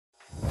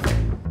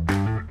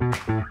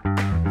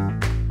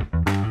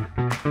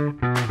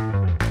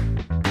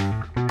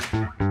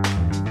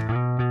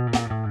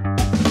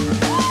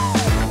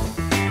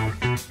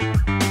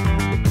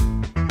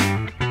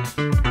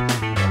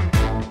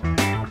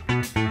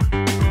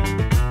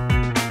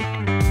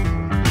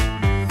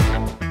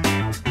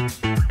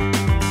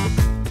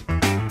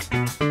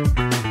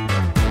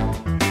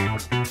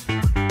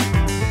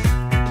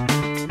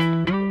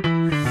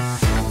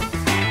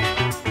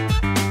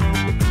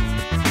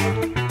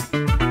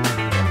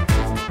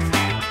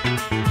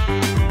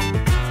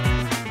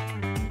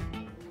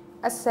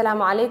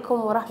السلام عليكم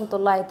ورحمة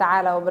الله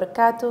تعالى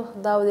وبركاته.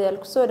 داودي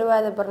الكسود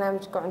هذا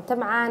برنامجك عنت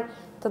معان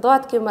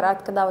تضوات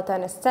مرات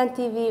كداوتان أستان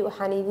تي في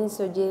وحنيدين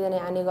سوجيدنا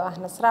يعني جو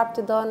إحنا سرابت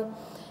دون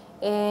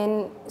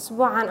إن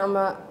أسبوعا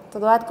أما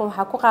تضواتكم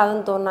حقوق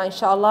عن دونا إن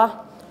شاء الله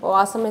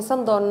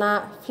وأسميسن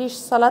دونا فيش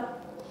سلطة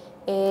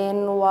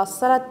إن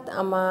وصلت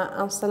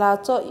أما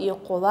أمسلاته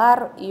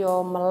يقدر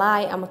يوم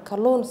ملاي أما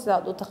كلون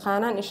ساد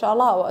وتقانان إن شاء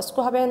الله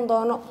وأسكوها بين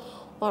دونه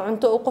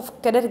وعنتو وقف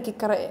كدرجي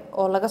كر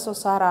أو لقصو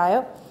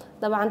صارايو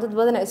طبعا dad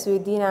badan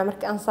isweydiina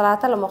marka aan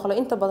salaata la maqlo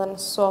inta badan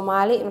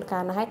Soomaali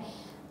markaan nahay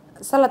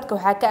saladka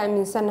waxa ka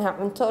aaminsanahay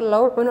cunto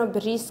lagu cuno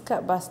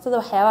bariiska baastada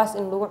waxyaabaas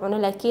in lagu cuno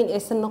laakiin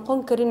aysan noqon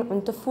karin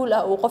cunto fuul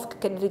ah oo qofka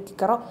ka dhigi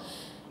karo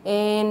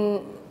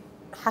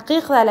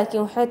xaqiiqda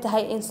laakiin waxay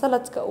tahay in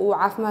saladka uu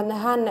caafimaad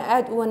ahaan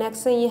aad u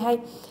wanaagsan yahay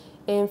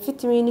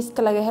vitaminiska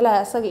laga helayo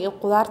asaga iyo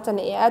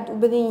qudaartana ay aad u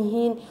badan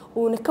yihiin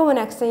uu ka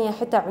wanaagsan yahay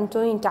xitaa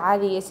cuntooyinka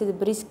caadiga ah sida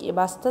bariiska iyo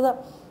baastada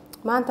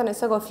maantana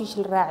isagoo fish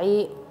la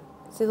raaciyay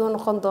sidoo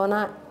noqon doona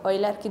oo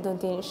ila arki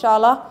doonteen insha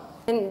Allah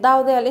in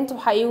daawadayaal inta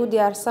waxa iigu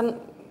diyaarsan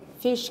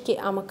fishki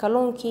ama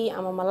kalluunki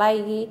ama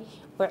malaaygi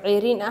oo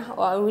ceeriin ah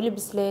oo aan wili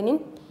bisleenin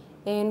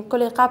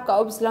kulli qaabka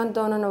oo bislaan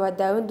doonana waa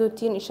daawan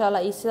doontiin insha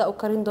Allah iyo sida u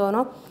karin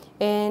doono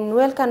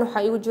weelkan waxa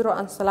iigu jiro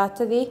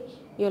ansalaatadii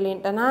iyo liin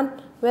dhanaan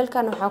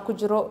weelkan waxa ku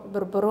jiro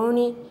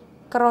barbarooni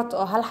karoot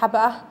oo hal xabo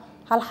ah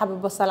hal xabo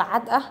basal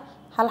cad ah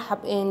hal xab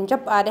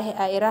jab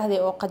ay iraahday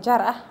oo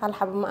qajaar ah hal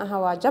xabo ma aha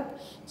waa jab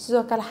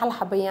sidoo kale hal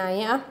xabo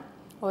yaanyo ah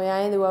oo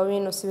yaanyada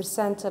waaweyn oo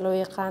sibirsaanta loo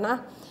yaqaan ah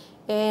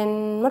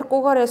marka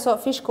ugu horeyso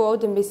fishka waa u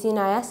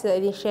dambaysiinaya sida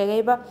idin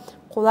sheegayba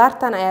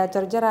qudaartan ayaa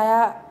jarjaraya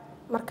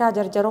marka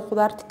jarjaro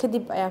qudaarta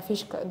kadib ayaa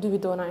fishka dubi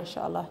doona insha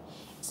Allah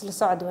isla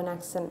socod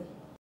wanaagsan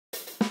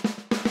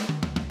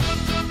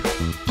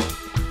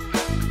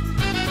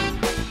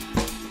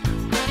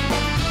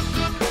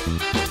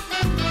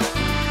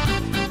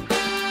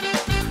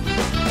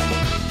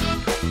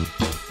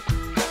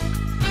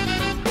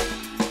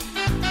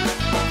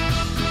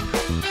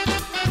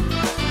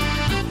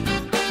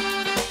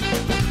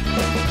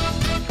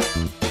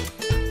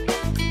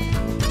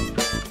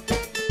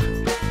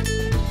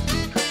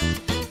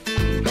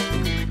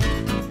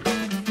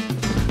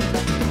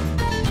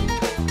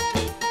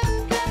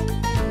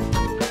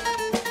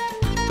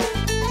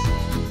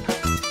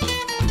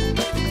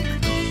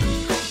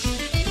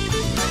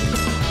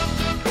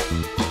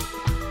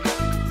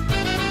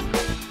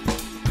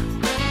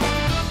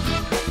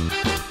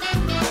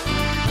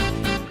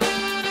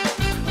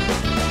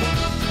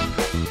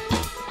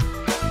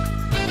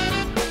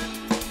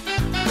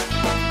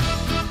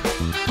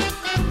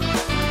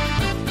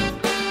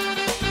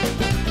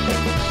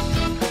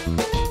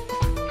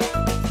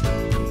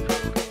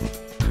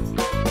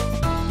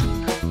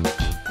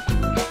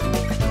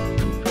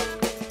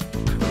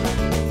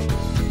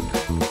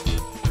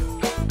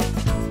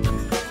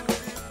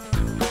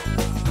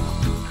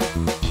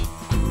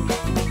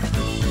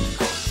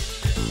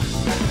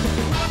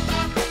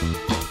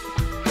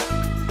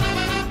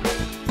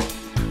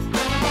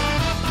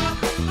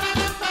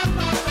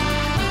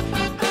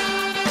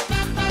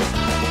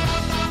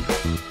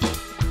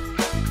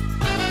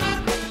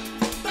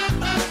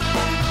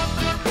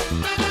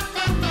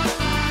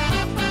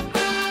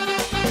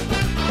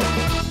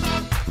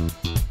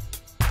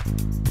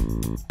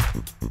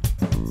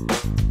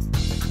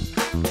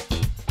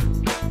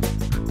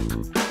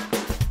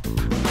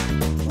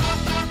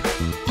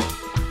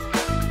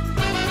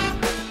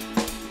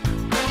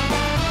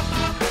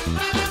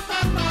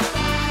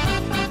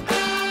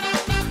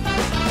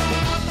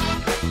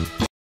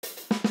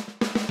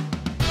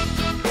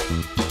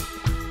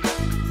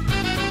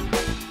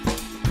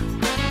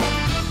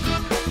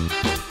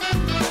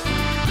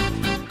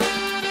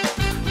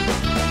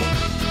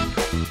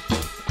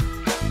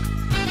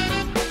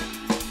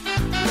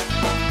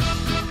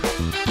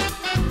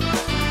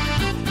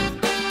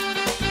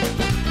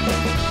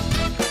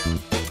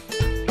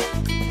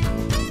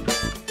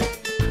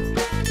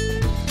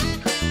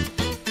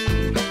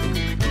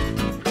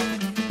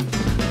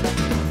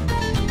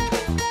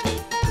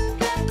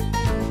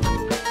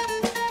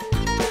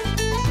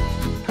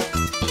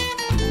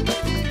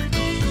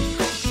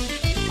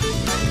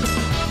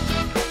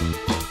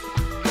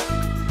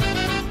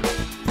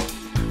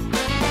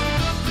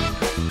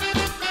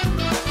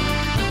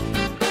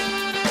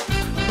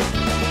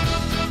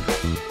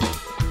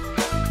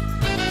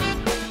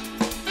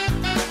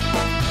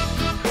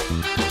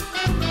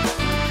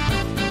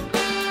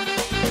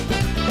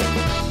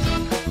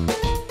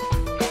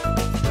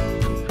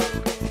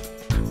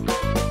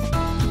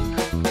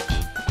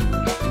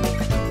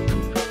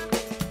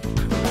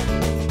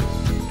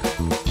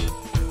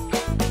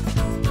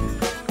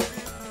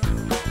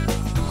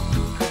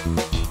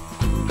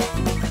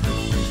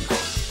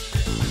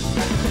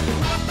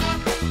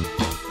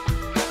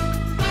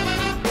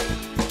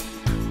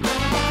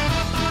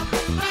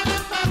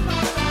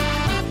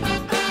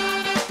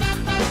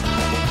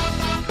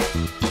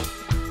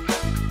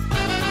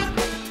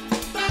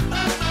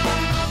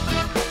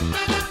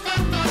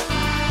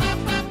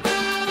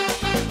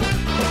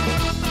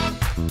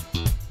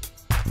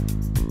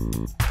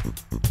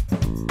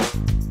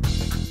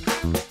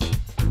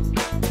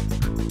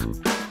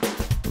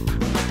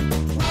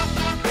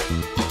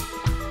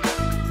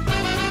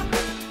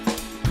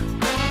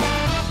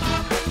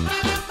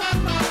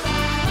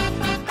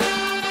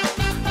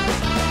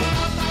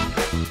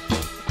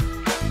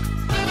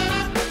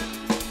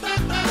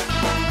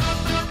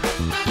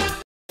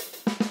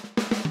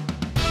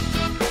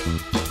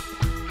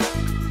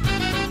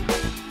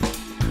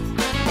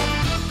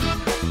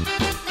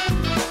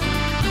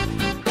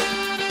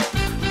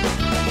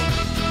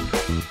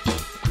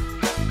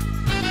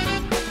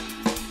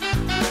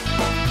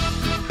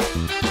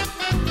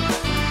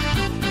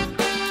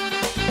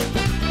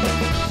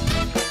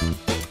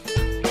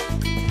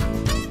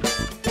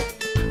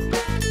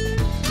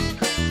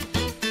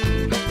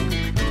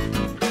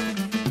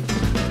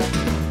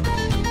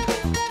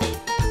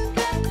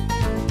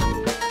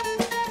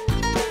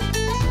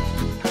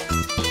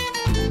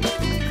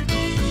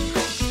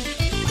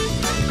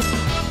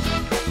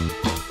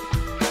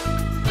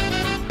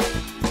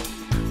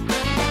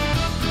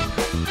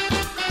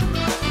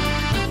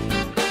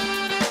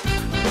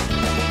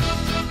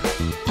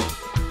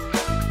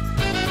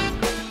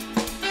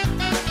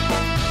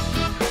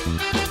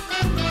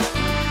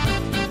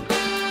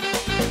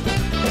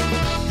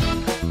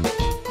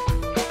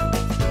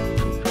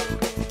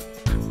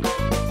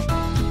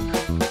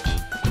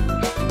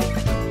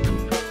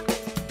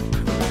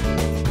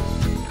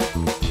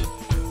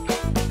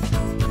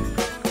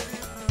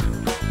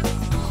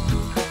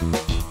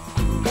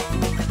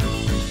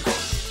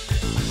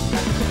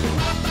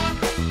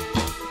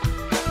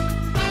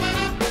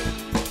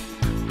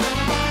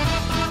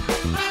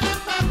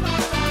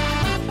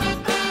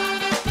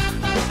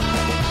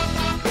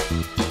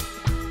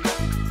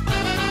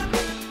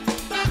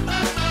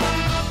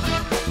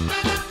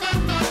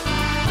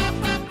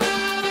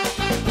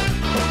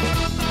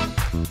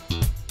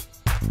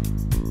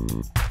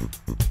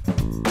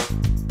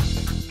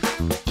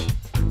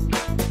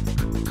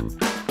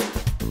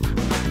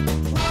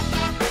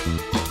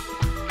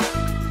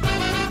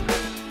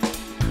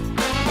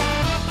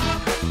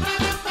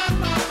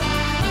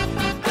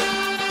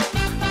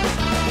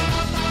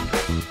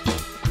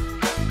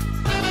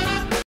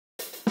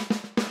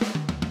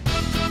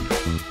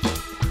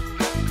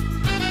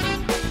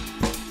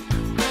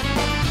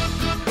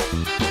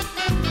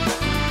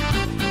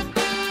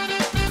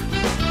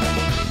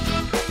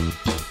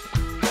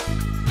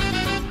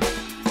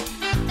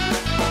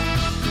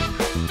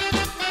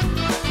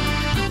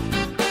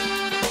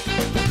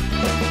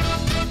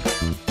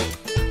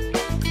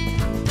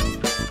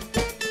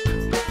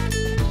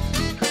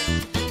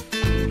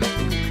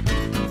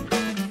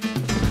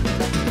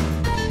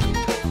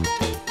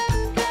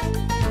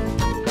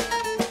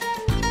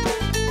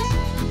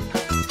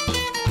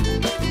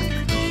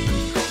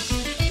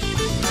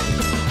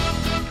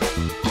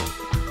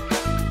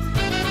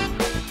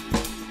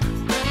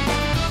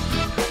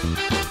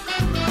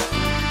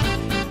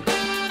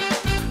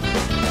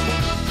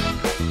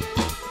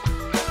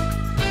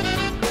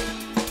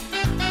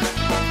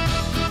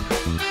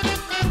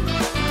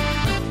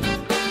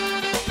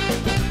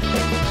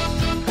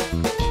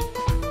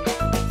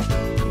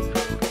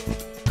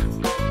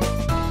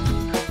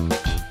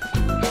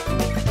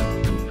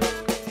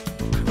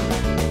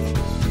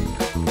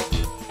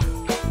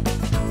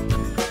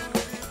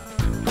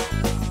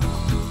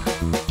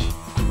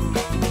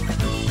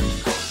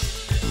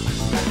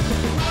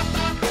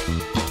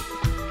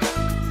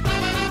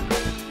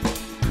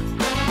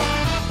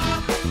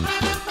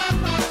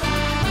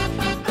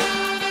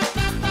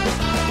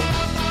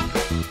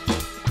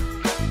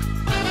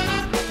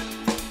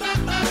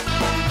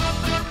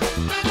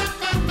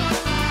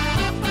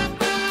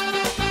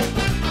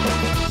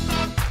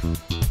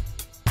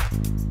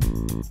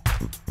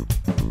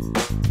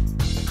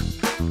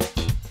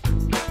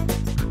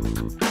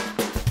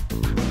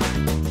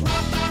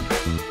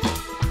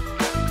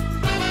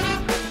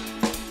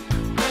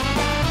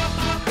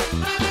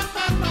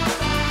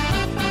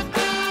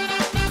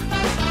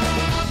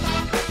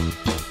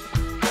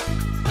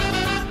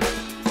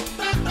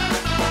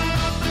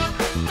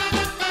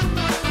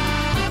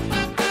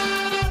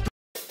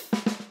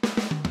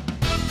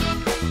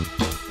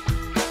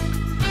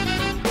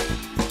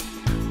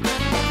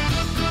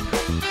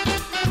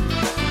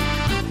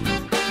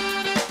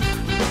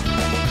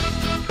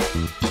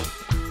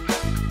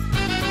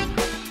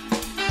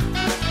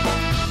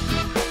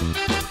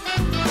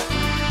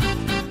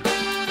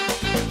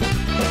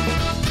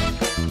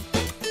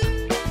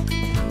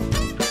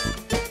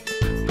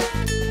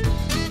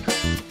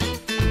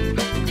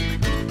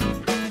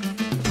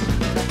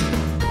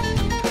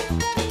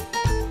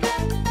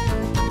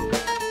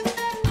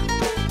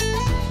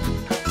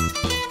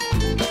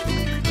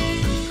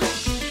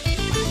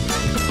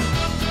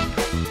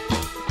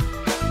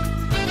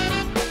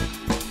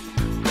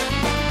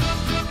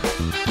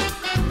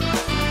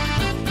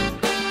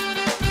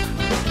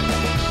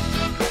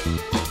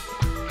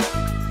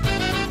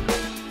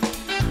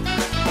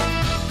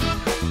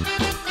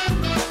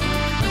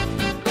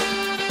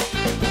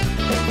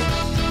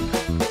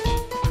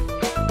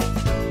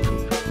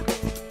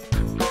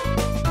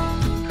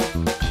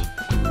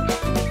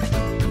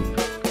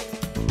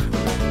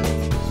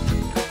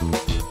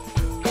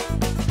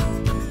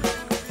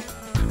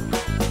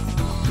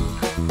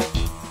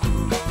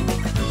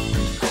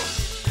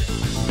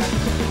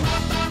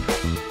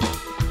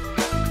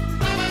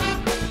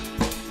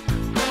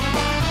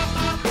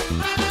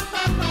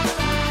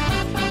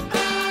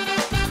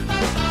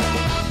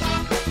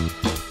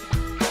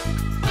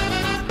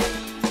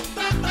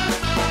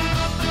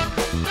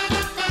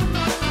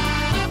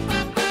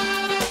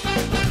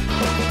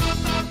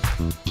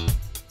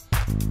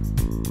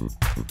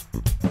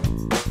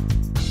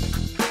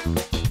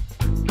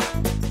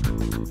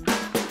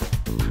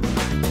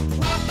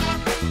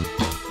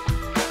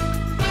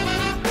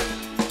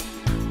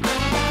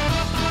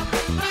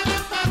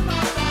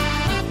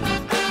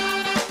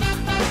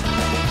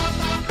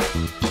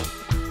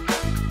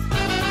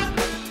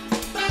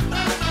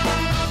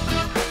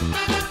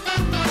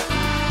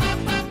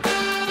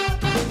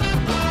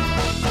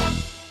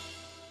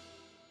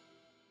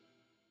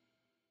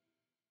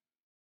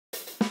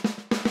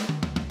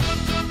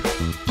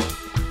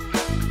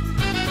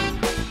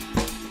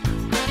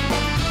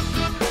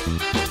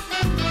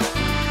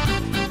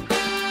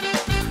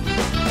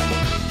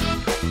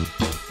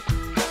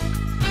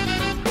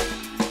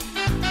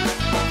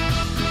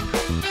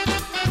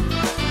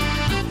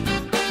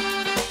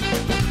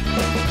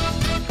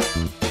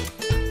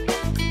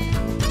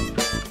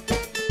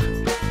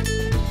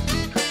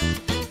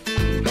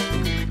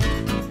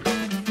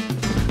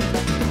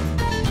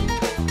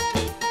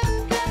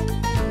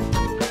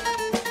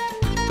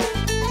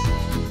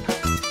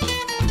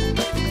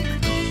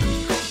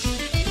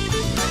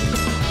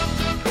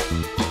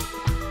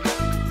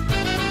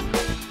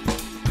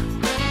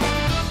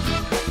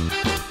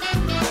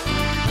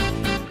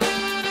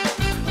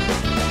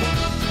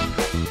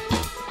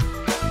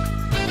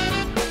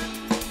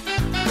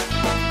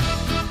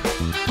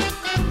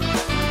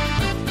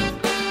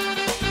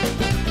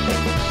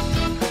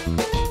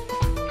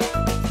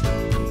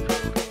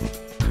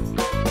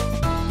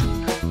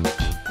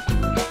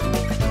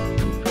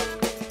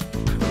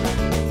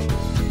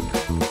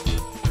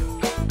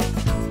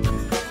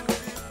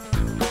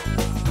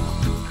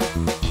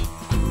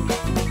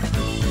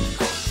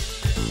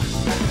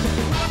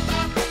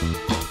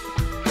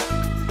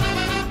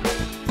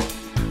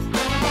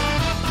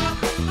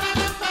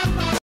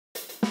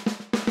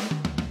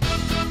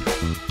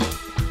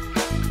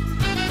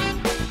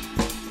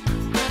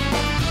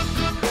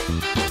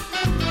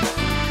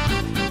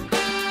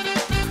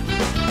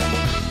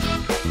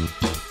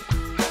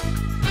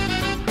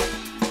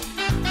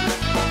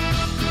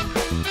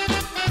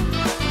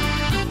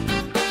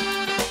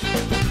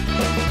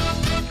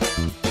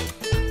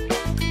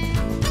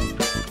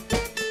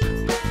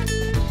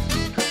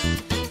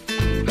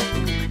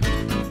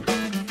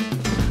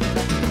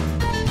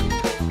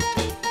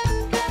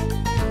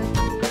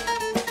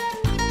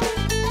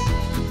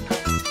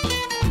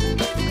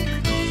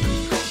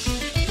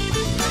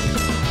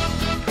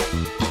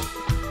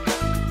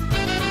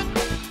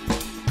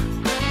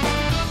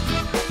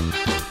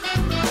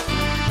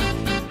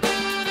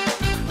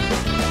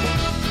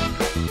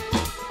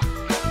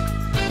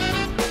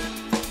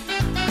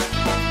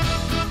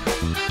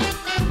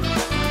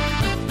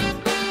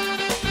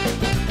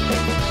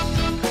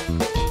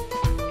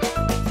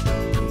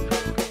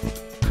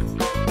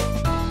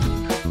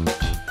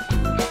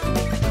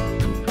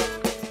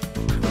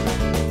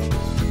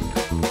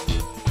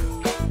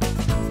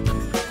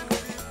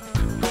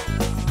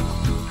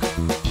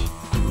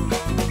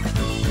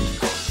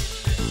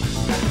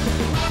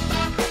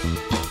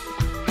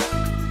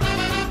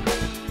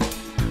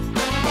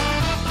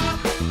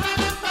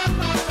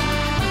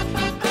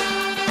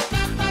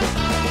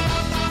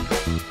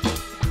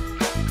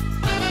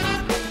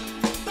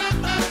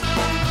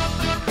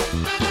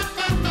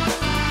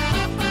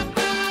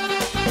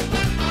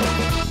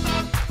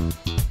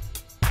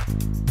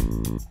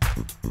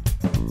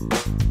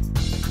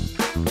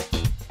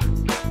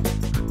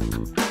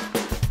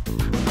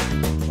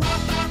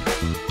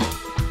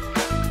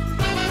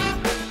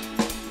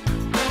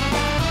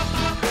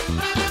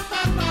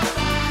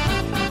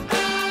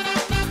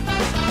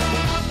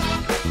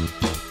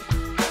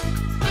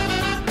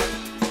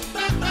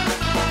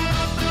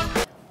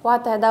waa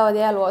tahay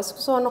daawadayaal waa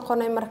isku soo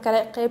noqonay mar kale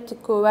qaybta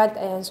koowaad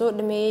ayaan soo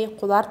dhameeyay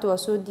qudaarta waa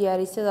soo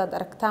diyaariyay sidaad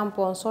aragtaan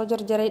waan soo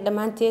jarjaray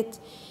dhamaanteed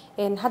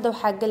hadda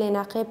waxaa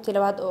galeynaa qaybtii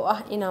labaad oo ah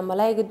inaan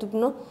malaayga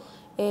dubno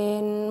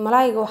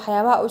malaayga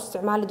waxyaabaha u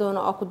isticmaali doono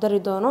oo ku dari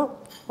doono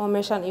oo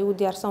meeshan igu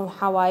diyaarsan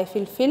waxa waaye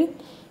filfil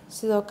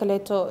sidoo kale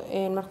to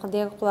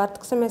marqadiga qudaarta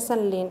ka samaysan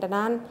liin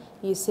dhanaan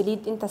iyo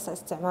saliid intaas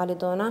isticmaali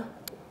doona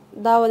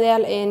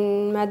daawadayaal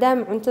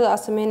maadaama cuntada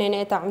aan sameynayno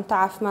ay tahay cunto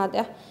caafimaad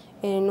ah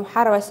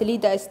waxaa rabaa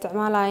saliidda ay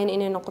isticmaalayeen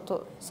inay noqoto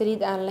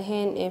saliid aan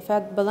lahayn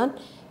fat badan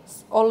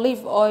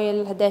olive oil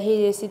hadaa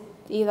helaysid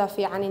iyada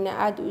fiican in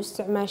aad u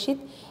isticmaashid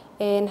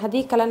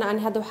hadii kalena aan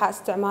hadda waxa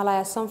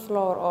isticmaalayaa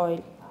sunflower oil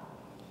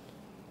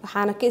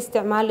waxaana ka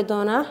isticmaali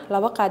doonaa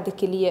 2 qaado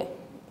kaliya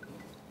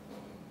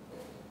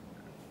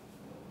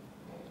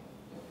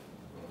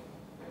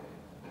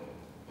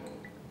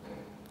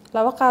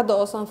laba qaado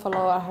oo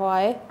sunflower ah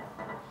waaye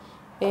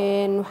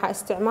waxa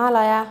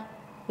isticmaalayaa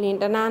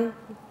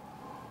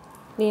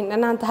liin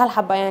dhanaanta hal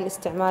xab ayaan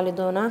isticmaali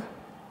doonaa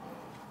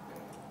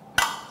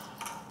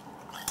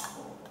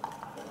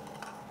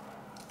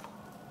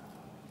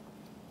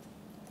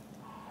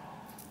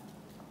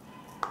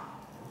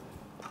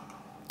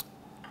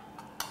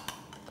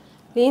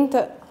liinta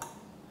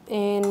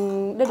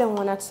dhadhan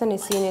wanaagsan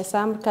ay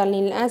siinaysaa marka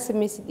liin la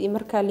samaysid iyo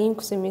marka liin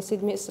ku samaysid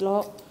ma isla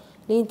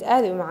liinta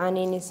aad u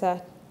macaaneenaysaa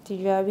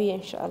tijaabiye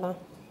insha Allah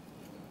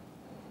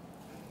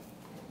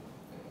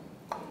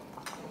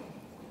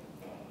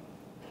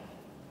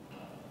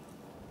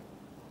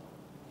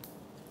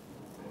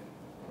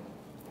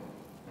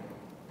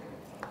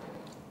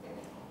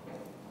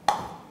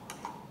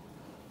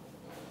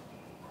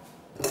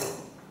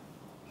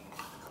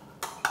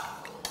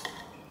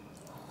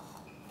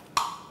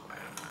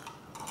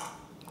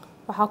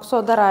waxaan ku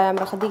soo darayaa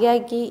maraq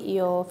digaagii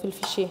iyo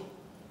filfishi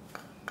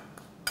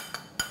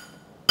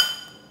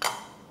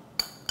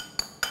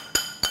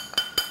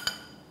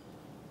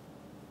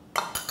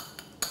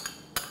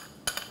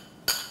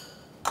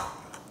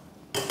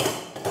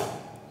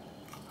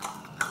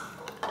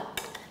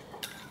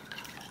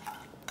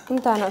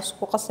intaana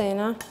isku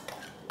qaseynaa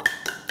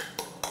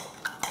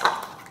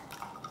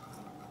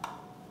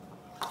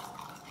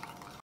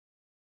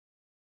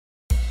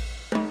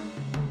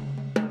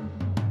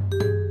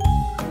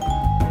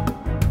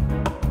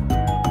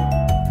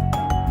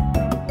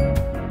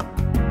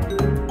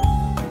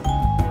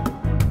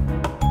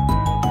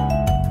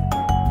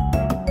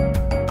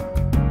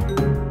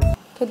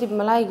kadib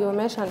malaayga oo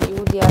meeshan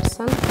igu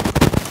diyaarsan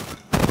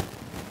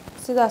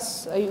sidaas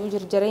ayuu u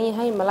jarjaran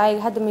yahay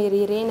malaayga hadda ma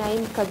yareeyay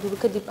marka dubo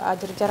kadib aad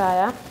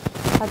jarjaraya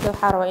hadda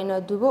waxa rabaa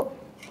inaan dubo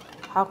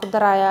waxa ku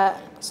darayaa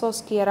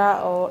sooska yara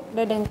oo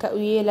dhadhanka u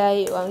yeelay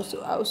oo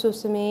aan u soo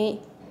sameeyay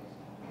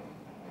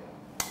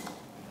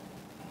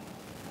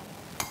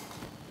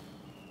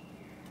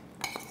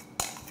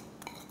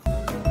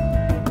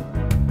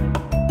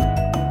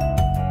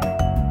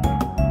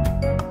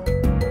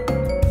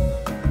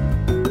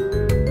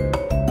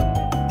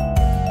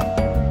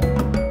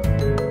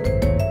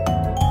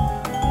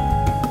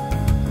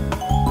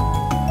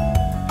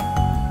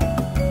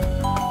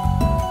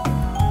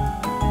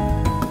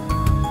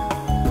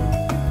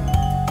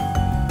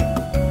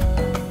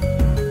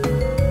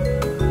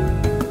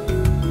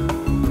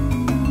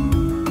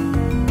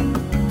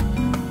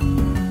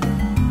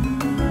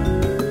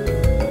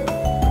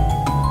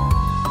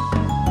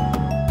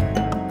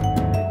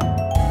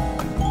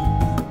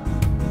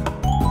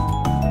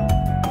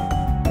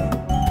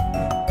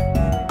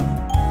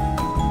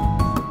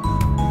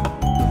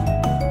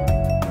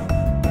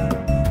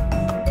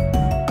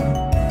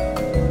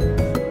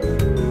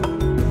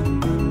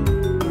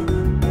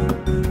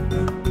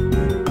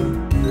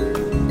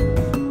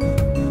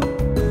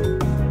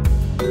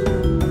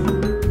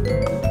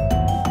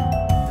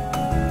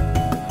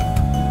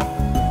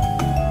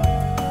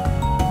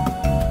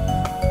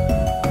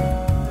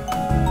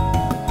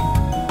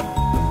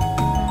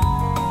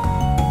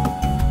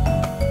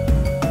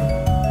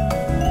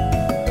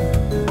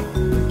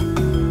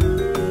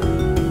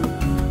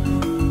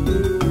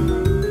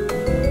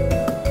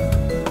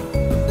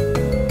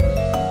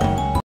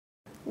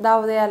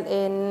daawadayaal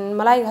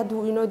malaayga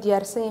haduu inoo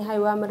diyaarsan yahay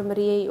waa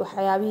marmariyay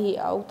waxyaabihii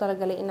ugu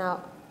talagalay inaa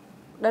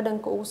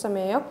dhadhanka ugu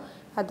sameeyo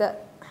hadda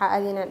waxa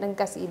aadina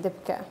dhankaas iyo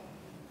dabka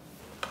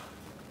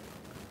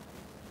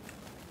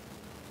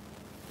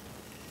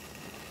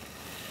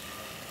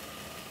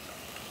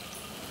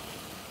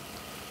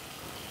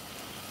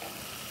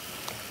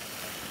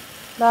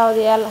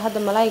daawadayaal hadda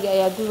malaayga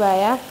ayaa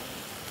dubaya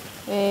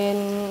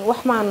wax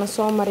maana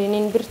soo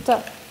marinin birta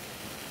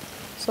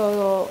soo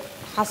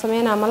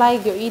xasameena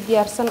malaayga oo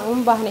diyaarsan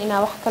uma baahna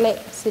inaa wax kale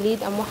saliid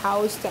ama waxa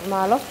uu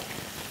isticmaalo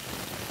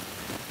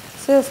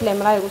sidaas le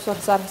malaayga soo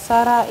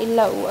saara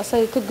ilaa uu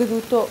asaga ka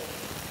gaduuto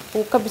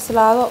uu ka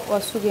bislaado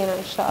waa sugeena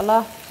insha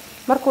Allah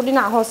markuu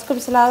dhinac hoos ka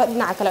bislaado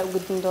dhinac kale u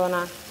gudbin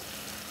doonaa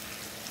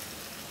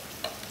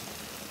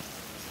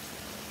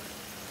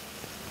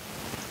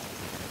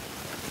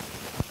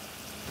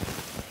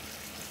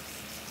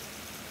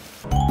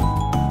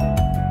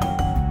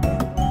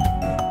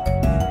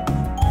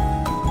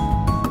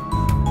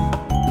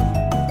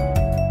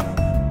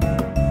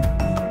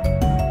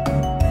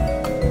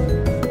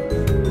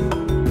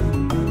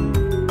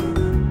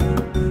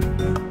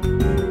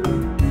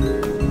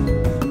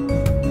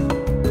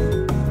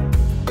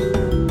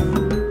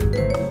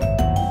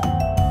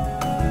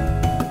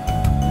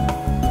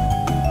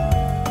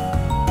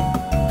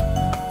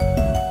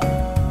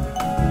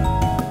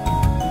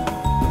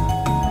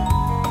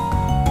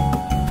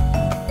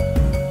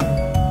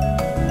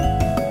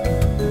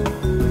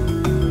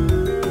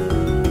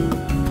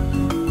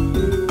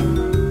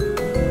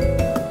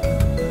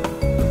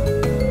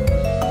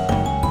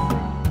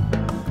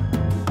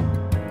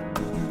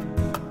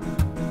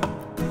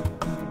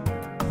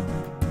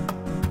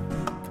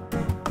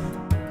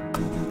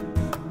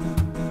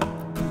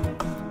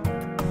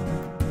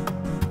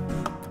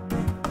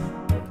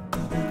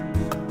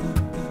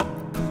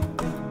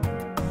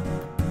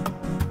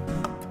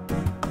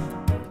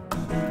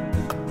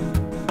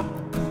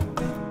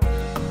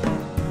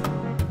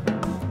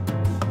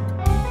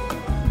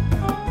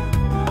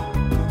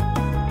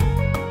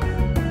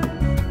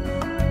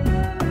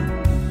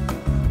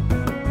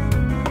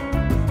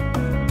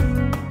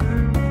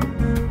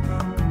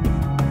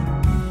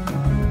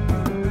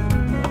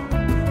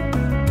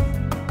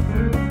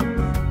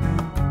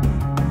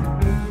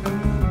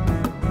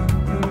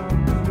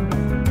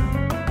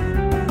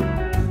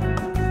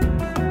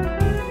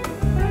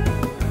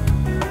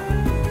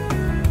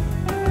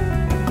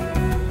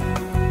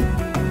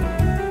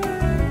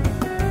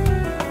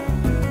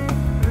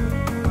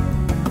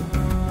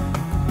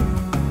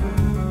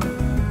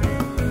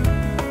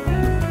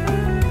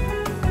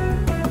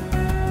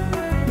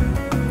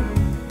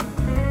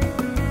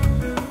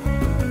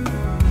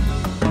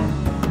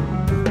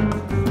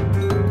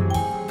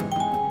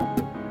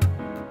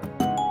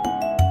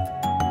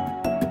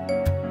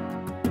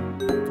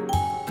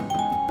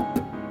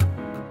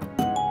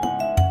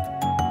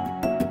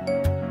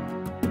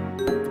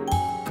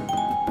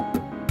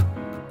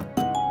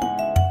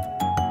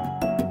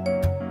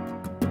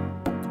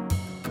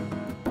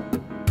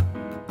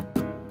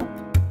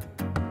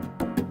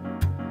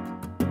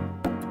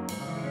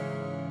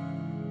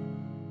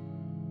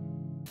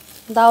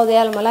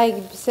daawadayaal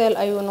malaayga biseel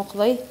ayuu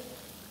noqday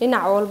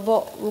dhinac walba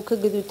uu ka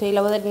gaduutay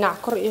labada dhinac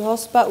kor iyo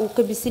hoosba uu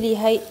ka bisil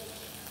yahay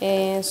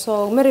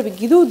soo marba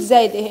gaduud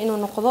zaid ah inuu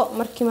noqdo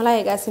markii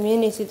malaayga aad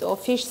sameynaysid oo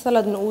fish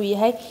saladna uu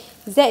yahay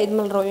zaid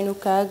mal rabo inuu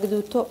ka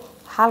gaduuto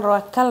xal raba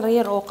kalar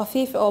yar oo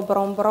qafiif oo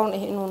brown brown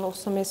ah inuu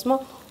sameysmo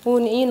uu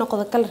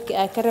noqdo kalarkii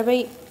ay ka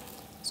rabay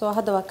soo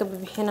hadda waa ka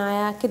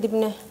bixinayaa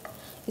kadibna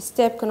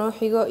step-ka noo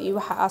xigo iyo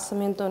waxa aad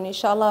sameyn doonto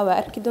insha Allah waa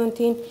arki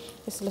doontiin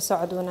isla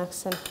socod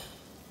wanaagsan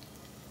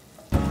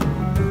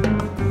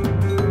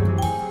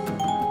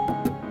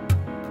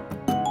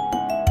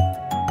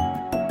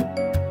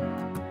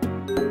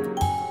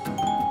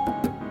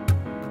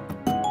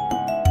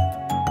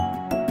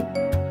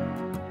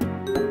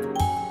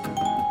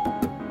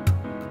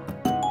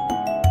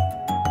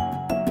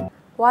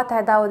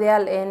waatahay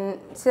daawadayaal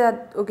sidaad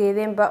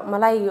ogeedeenba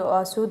malaayga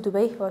oo soo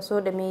dubay waa soo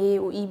dhameeyay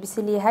oo ii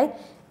bisil yahay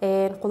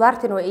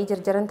qudaartina waa ii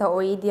jarjaranta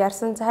oo ii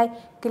diyaarsan tahay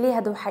kaliya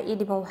hadda waxa ii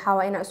dhiman waxa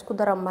waa inaan isku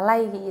daro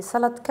malaayga iyo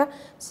saladka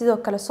sidoo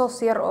kale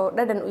soos yar oo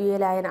dhadhan u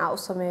yeelayna aan u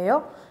sameeyo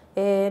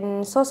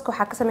sooska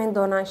waxa ka sameyn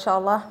doonaa insha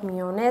Allah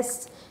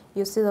mayonnaise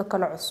iyo sidoo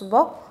kale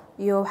cusbo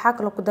iyo waxa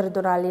kale ku dari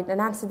doonaa liin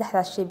dhanaan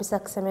saddexdaas shay bis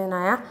ka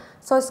sameynaya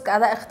sooska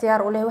ada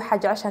ikhtiyaar u leh waxa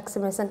jecesha ka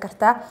sameysan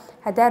kartaa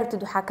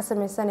hadaartid waxa ka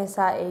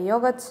sameysanaysaa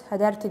yogurt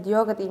hadaartid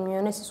yogurt iyo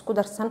mayonnaise isku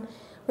darsan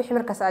wixii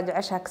markaas aad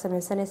jecesha ka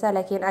sameysanaysaa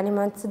laakiin ani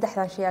maanta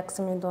saddexdan shay ka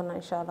sameyn doonaa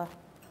insha Allah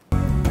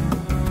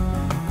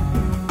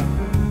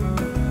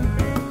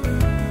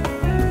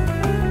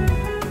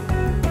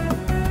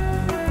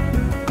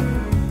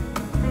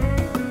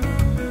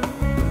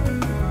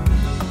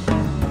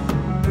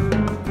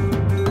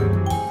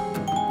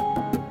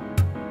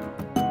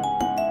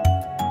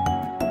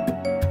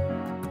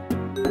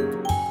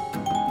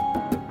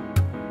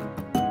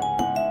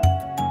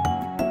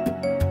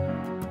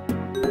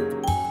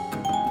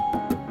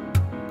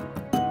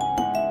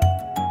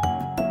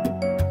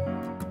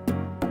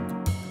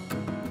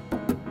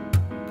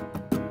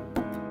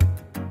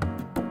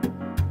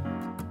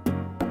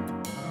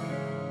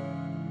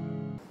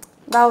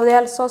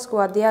daawadayaal sooska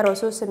waa diyaar oo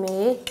soo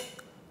sameeyay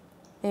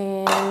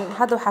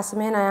hadda waxa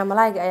sameynaya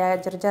malaayga ayaa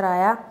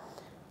jarjaraya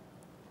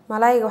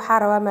malaayga waxa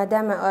rabaa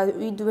maadaama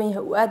uu duwan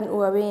yahay oo aad u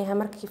waaweyn yahay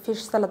markii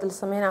fish salad la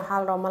sameeyay waxa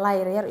la rabaa malaay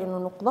yar inuu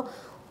noqdo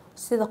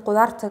sida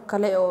qudaarta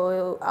kale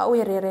oo u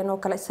yaryareen oo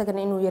kale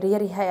isagana inuu yar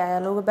yahay ayaa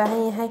looga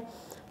baahan yahay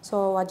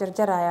soo waa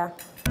jarjaraya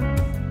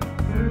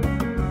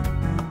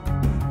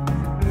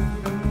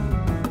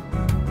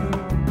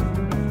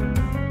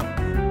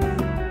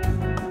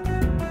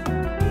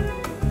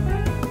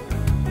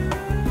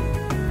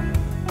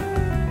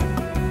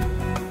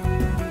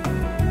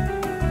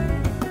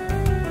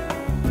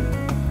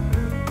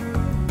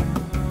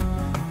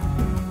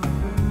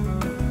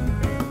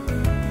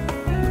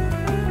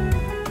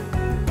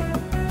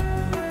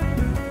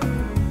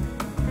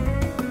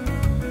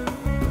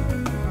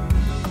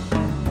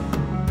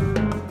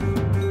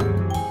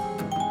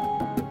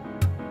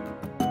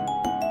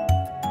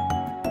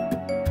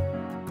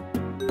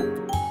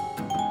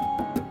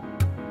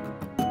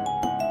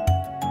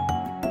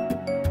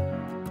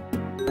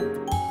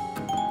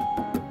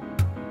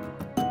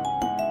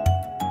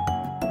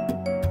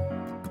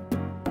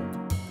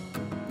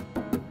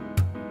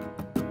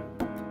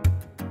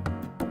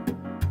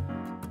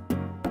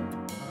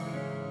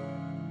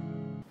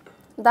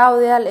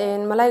daawadayaal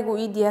malaaygu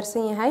ii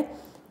diyaarsan yahay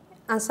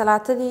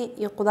ansalaatadii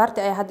iyo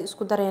qudaartii ay hadda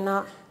isku dareena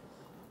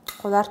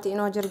qudaartii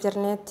inoo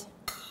jarjarneed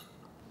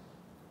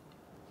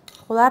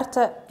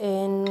qudaarta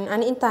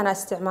ani intaana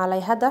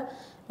isticmaalay hadda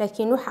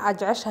laakiin waxa aad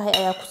jeceshahay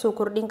ayaa ku soo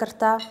kordhin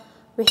kartaa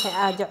wixii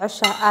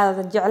aad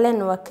jecleen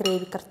waa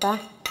kareebi kartaa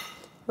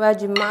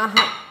waajib ma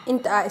aha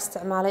inta aad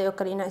isticmaalay oo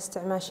kale inaad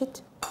isticmaashid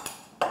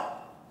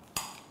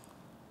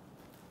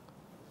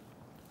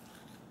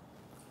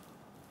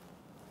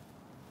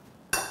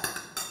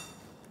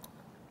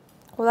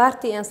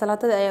qudaartii aan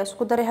salaatada ayaa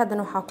isku daray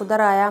hadana waxa ku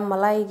darayaa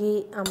malaaygi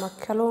ama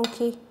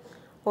kalluunkii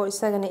oo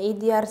isagana ii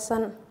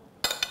diyaarsan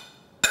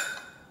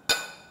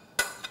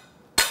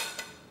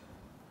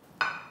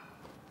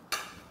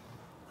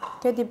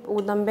kadib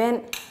ugu dambeyn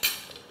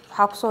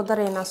waxa ku soo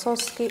dareynaa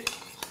sooski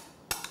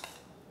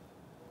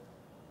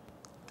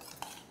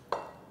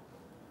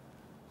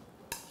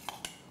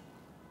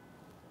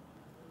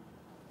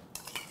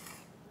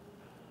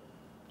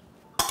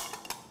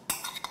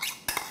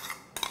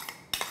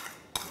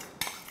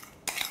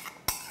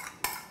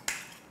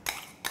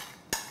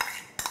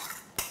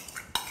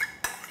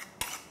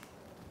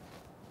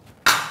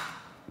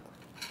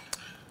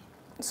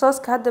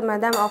sooska hadda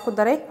maadaama aan ku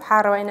daray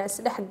waxa rabaa inaan is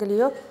dhex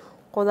galiyo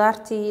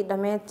qudaartii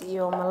dhameed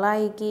iyo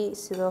malaaygi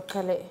sidoo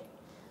kale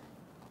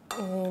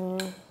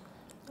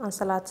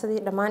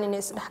ansalaatadii dhamaan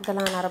inay is dhex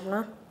galaan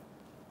rabnaa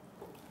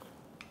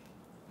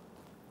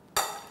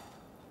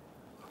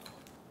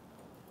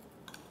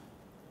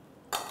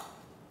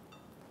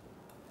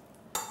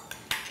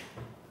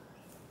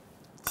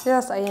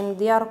sidaas ayaan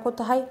diyaar ku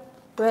tahay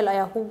weel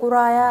ayaa ku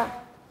guraaya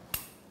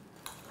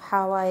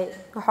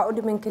waxa u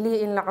dhiman kaliya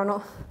in la cuno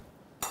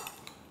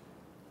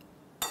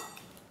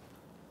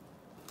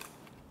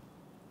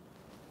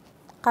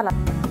qalab.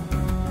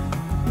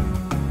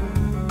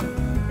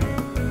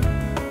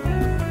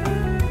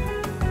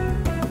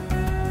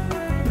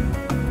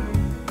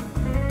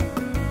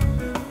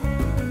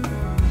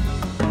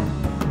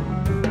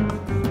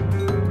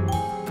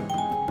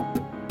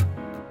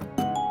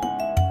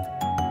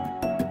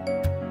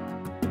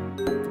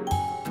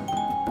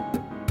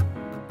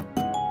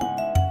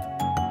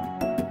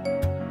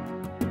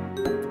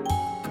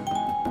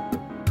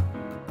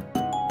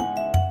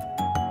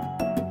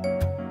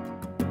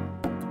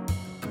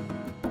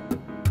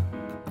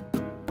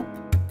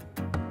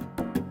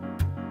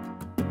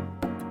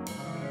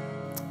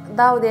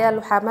 daawadayaal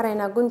waxaa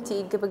maraynaa gunti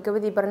iyo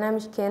gabagabadii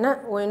barnaamijkeena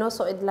way noo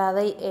soo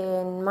idlaaday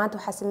maanta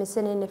waxaa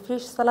sameysanaynaa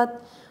fish salad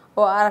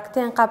oo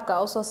aragteen qaabka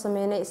aan soo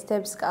sameynay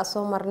steps-ka aan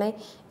soo marnay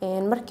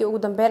markii ugu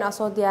dambeyn aan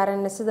soo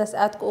diyaarinay sidaas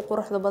aadka u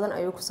quruxda badan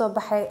ayuu ku soo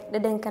baxay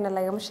dhadhankana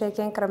lagama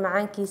sheekeyn karo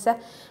macaankiisa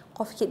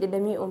qofkii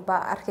dhadhami un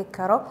baa arki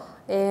karo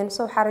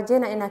soo waxaan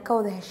rajeynayaa inaad ka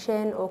wada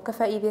hesheen oo ka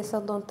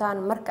faa'iideysan doontaan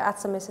marka aad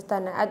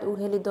sameysataan aad u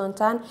heli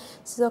doontaan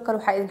sidoo kale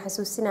waxaa idin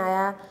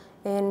xasuusinayaa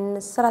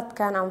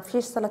saladkan ama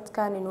fish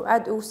saladkan inuu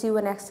aad ugu sii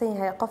wanaagsan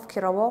yahay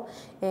qofkii rabo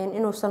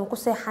inuusan ku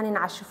seexanin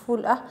casho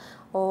fuul ah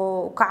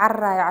oo ka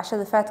cararayo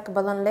cashada faadka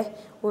badan leh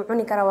uu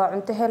cuni kara waa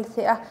cunto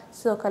healthy ah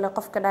sidoo kale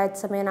qofka diet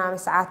sameynaa ama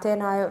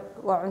saacateenayo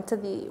waa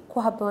cuntadii ku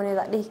habooneed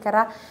dhihi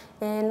kara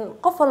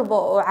qof walba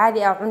oo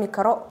caadi ah cuni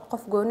karo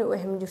qof gooni u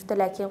ahmi jirto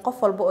laakiin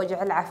qof walba oo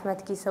jecel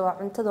caafimaadkiisa waa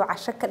cuntada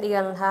casho ka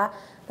dhigan lahaa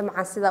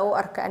dabcan sida uu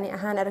arka ani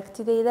ahaan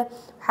aragtidayda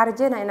waxaan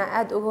rajeynayaa inaad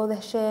aad uga wada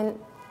hesheen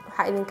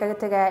waxaa idinkaga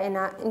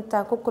tagayaa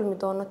intaan ku kulmi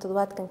doono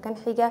toddobaadkan kan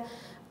xiga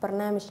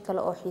barnaamij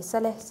kale oo xiiso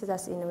leh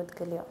sidaas iyo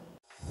nabadgelyo